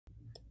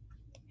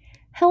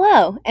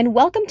Hello, and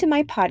welcome to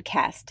my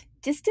podcast,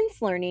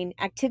 Distance Learning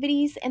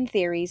Activities and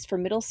Theories for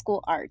Middle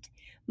School Art.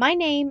 My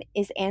name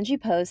is Angie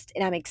Post,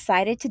 and I'm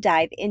excited to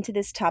dive into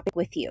this topic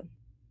with you.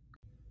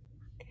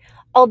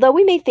 Although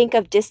we may think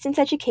of distance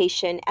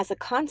education as a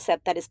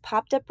concept that has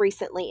popped up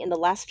recently in the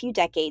last few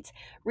decades,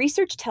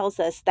 research tells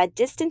us that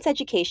distance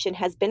education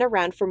has been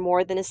around for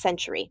more than a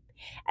century.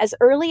 As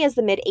early as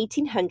the mid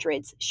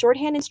 1800s,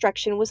 shorthand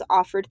instruction was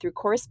offered through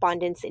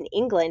correspondence in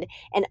England,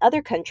 and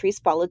other countries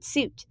followed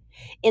suit.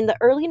 In the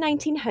early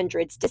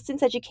 1900s,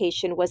 distance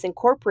education was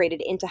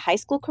incorporated into high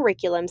school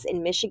curriculums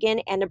in Michigan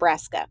and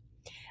Nebraska.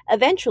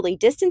 Eventually,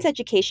 distance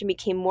education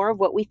became more of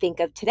what we think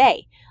of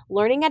today,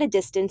 learning at a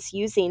distance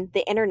using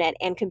the internet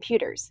and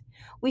computers.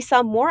 We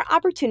saw more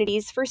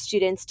opportunities for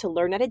students to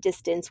learn at a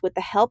distance with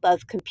the help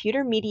of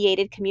computer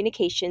mediated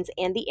communications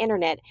and the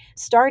internet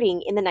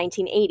starting in the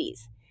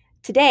 1980s.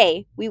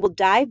 Today, we will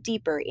dive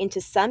deeper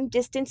into some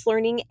distance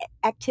learning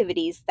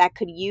activities that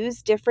could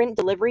use different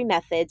delivery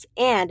methods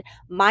and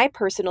my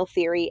personal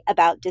theory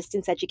about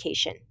distance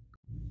education.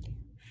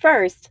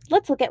 First,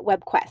 let's look at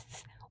web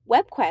quests.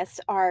 Web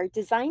quests are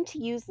designed to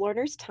use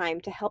learners'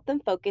 time to help them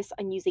focus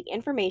on using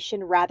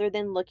information rather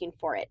than looking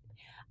for it.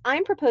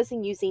 I'm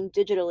proposing using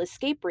digital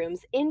escape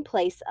rooms in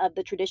place of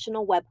the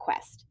traditional web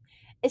quest.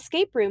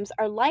 Escape rooms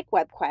are like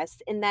web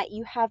quests in that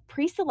you have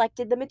pre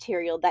selected the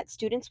material that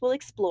students will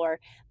explore,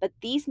 but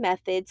these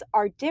methods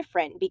are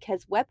different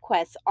because web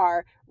quests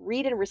are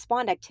read and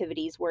respond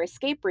activities, where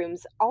escape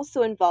rooms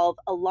also involve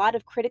a lot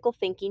of critical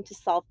thinking to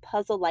solve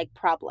puzzle like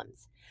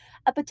problems.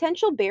 A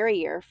potential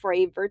barrier for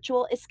a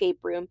virtual escape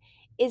room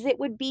is it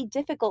would be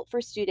difficult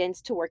for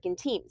students to work in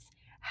teams.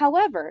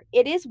 However,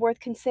 it is worth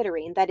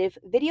considering that if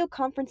video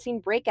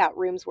conferencing breakout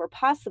rooms were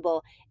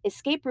possible,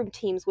 escape room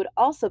teams would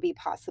also be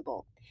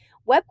possible.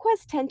 Web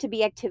quests tend to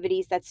be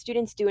activities that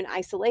students do in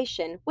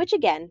isolation, which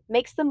again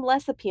makes them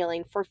less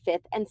appealing for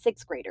 5th and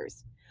 6th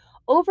graders.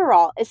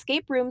 Overall,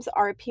 escape rooms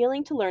are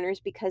appealing to learners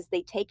because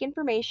they take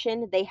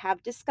information they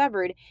have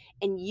discovered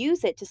and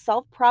use it to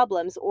solve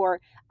problems or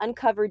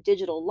uncover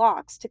digital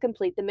locks to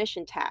complete the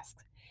mission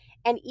tasks.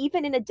 And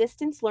even in a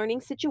distance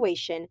learning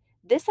situation,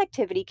 this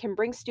activity can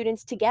bring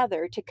students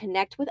together to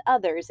connect with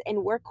others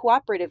and work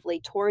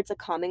cooperatively towards a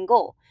common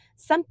goal,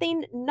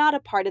 something not a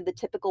part of the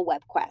typical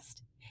web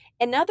quest.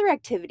 Another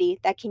activity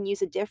that can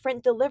use a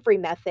different delivery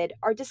method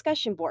are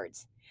discussion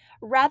boards.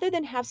 Rather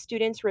than have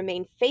students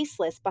remain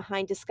faceless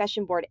behind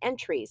discussion board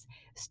entries,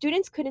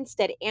 students could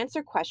instead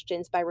answer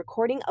questions by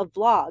recording a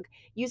vlog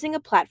using a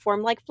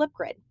platform like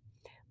Flipgrid.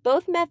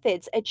 Both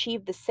methods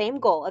achieve the same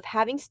goal of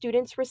having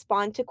students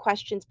respond to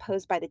questions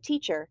posed by the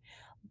teacher,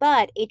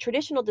 but a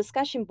traditional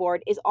discussion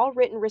board is all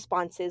written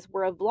responses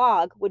where a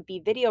vlog would be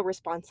video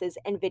responses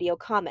and video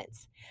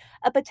comments.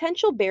 A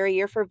potential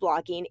barrier for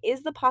vlogging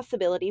is the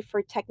possibility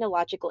for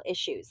technological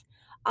issues.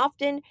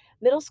 Often,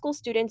 middle school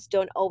students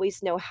don't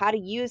always know how to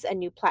use a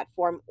new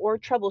platform or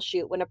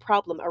troubleshoot when a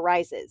problem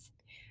arises.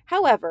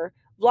 However,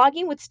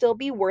 vlogging would still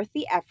be worth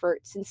the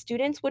effort since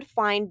students would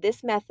find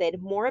this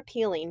method more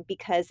appealing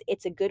because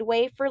it's a good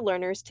way for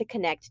learners to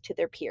connect to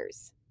their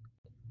peers.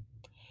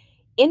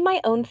 In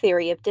my own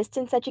theory of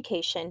distance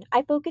education,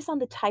 I focus on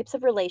the types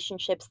of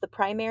relationships the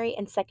primary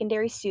and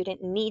secondary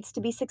student needs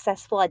to be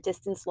successful at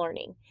distance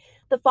learning.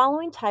 The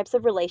following types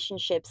of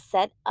relationships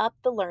set up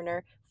the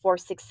learner for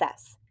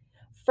success.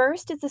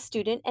 First is the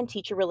student and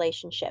teacher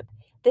relationship.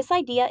 This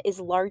idea is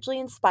largely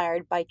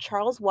inspired by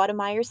Charles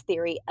Wademeyer's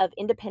theory of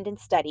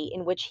independent study,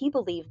 in which he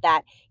believed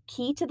that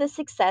key to the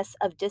success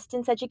of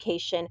distance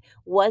education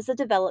was the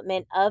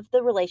development of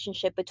the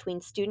relationship between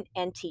student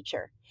and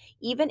teacher.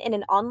 Even in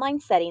an online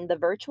setting, the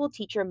virtual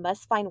teacher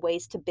must find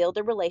ways to build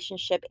a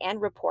relationship and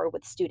rapport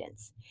with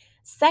students.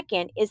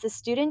 Second is the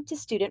student to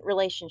student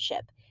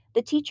relationship.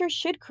 The teacher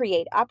should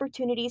create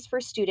opportunities for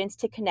students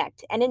to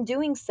connect, and in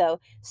doing so,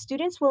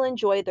 students will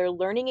enjoy their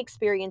learning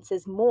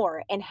experiences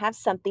more and have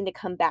something to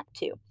come back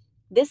to.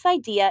 This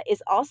idea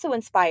is also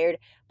inspired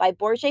by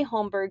Borge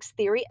Holmberg's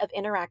theory of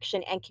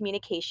interaction and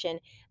communication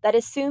that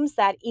assumes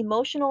that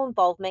emotional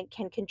involvement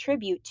can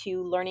contribute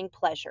to learning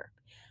pleasure.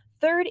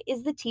 Third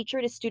is the teacher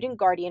to student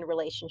guardian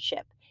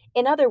relationship.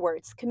 In other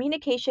words,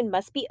 communication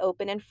must be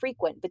open and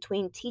frequent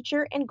between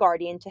teacher and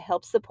guardian to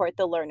help support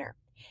the learner.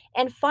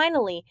 And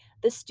finally,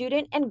 the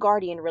student and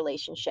guardian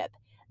relationship.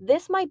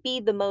 This might be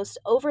the most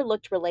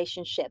overlooked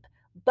relationship,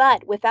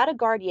 but without a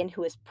guardian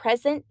who is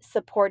present,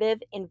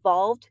 supportive,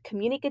 involved,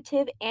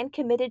 communicative, and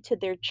committed to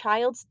their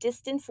child's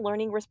distance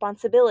learning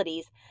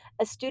responsibilities,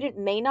 a student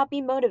may not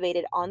be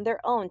motivated on their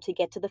own to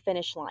get to the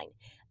finish line.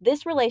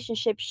 This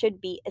relationship should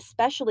be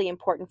especially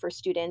important for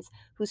students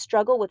who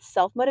struggle with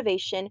self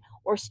motivation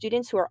or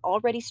students who are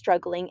already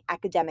struggling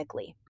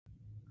academically.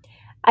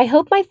 I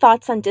hope my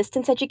thoughts on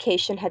distance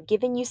education have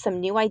given you some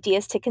new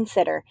ideas to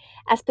consider.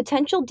 As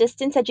potential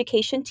distance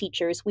education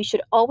teachers, we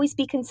should always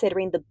be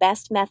considering the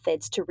best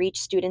methods to reach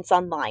students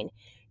online.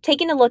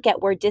 Taking a look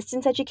at where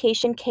distance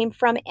education came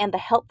from and the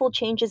helpful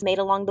changes made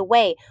along the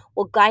way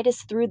will guide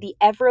us through the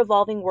ever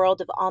evolving world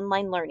of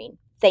online learning.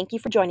 Thank you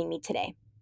for joining me today.